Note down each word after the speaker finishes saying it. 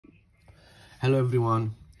Hello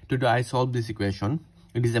everyone. Today I solved this equation.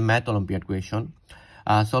 It is a math Olympiad question.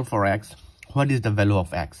 Solve for x. What is the value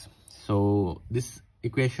of x? So this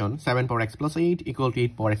equation 7 power x plus 8 equal to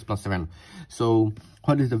 8 power x plus 7. So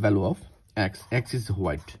what is the value of x? X is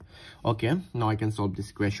white. Okay, now I can solve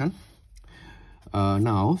this equation.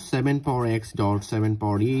 Now 7 power x dot 7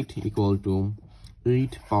 power 8 equal to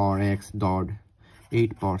 8 power x dot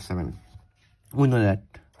 8 power 7. We know that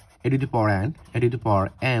a to the power n, a to the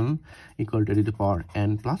power m equal to a to the power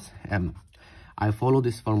n plus m. I follow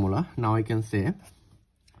this formula. Now I can say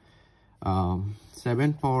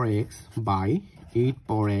 7 power x by 8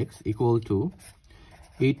 power x equal to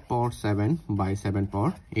 8 power 7 by 7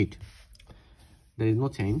 power 8. There is no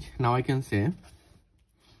change. Now I can say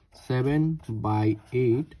 7 by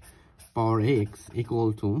 8 power x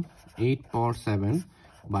equal to 8 power 7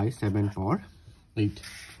 by 7 power 8.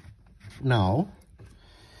 Now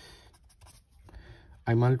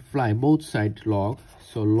I multiply both sides log,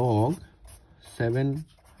 so log 7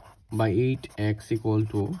 by 8x equal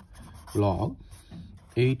to log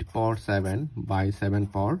 8 power 7 by 7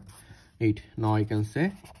 power 8. Now I can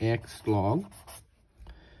say x log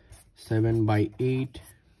 7 by 8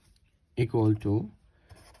 equal to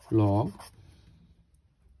log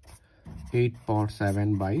 8 power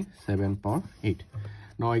 7 by 7 power 8.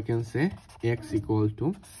 Now I can say x equal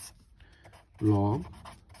to log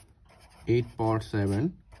 8 power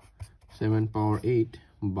 7 7 power 8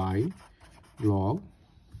 by log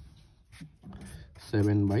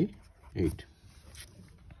 7 by 8.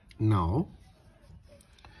 Now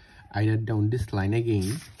I write down this line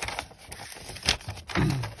again.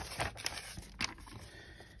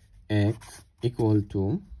 X equal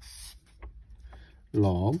to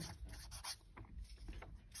log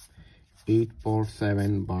 8 power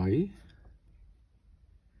 7 by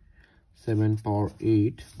 7 power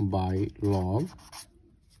 8 by log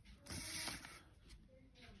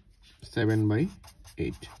 7 by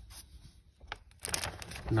 8.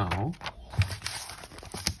 Now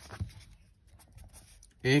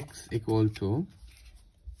x equal to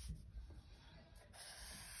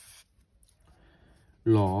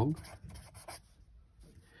log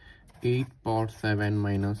 8 power 7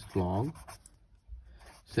 minus log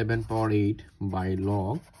 7 power 8 by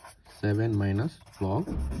log 7 minus log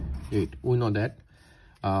 8. We know that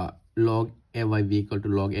log a by v equal to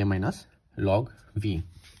log a minus log v.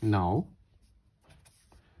 Now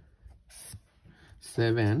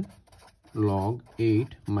 7 log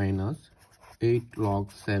 8 minus 8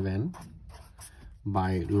 log 7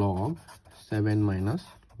 by log 7 minus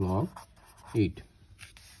log 8.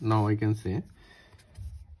 Now I can say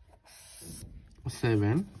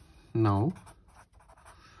 7 now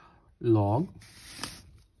log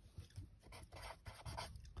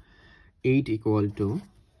 8 equal to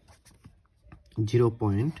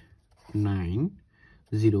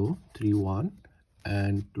 0.9031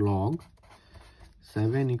 and log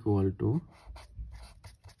 7 equal to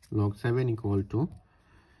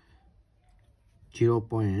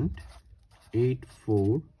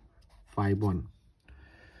 0.8451.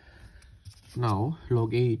 Now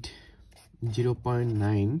log 8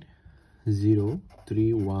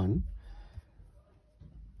 0.9031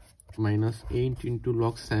 minus 8 into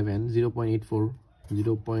log 7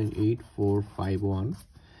 0.8451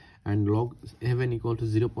 and log 7 equal to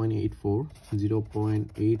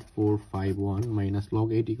 0.8451 minus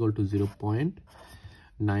log 8 equal to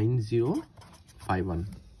 0.9051.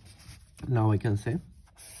 Now I can say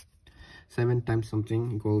 7 times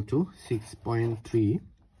something equal to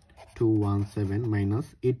 6.3217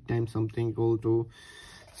 minus 8 times something equal to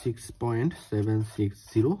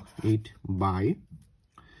 6.7608 by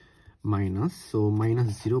minus, so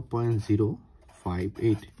minus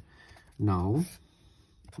 0.058. now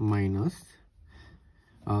minus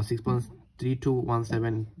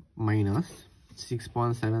 6.3217 minus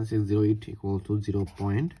 6.7608 equal to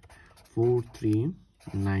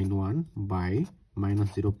 0.4391 by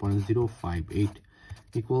minus 0.058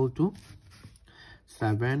 equal to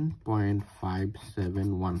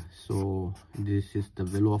 7.571. so this is the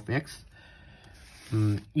value of x.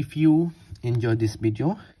 If you enjoyed this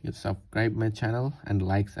video, you subscribe my channel and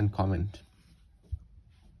likes and comment.